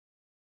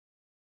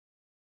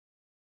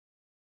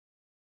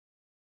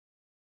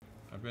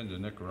I've been to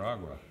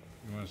Nicaragua.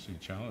 You want to see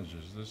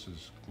challenges? This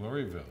is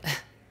Gloryville.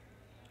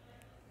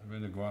 I've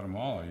been to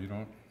Guatemala. You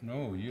don't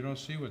know. You don't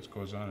see what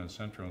goes on in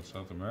Central and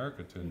South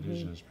America to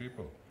indigenous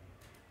people.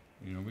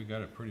 You know, we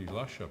got it pretty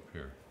lush up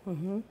here.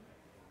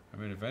 I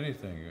mean, if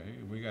anything,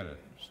 we got to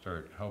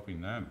start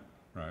helping them,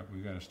 right?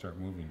 We got to start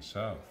moving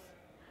south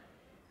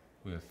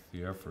with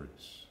the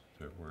efforts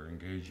that we're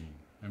engaging.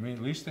 I mean,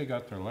 at least they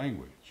got their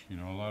language. You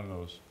know, a lot of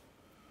those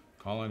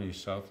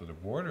colonies south of the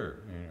border,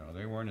 you know,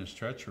 they weren't as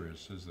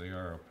treacherous as they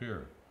are up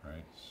here,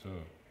 right? So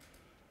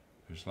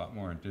there's a lot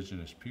more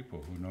indigenous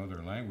people who know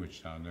their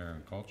language down there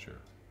and culture.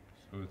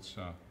 So it's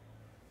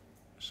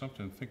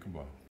something to think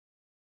about.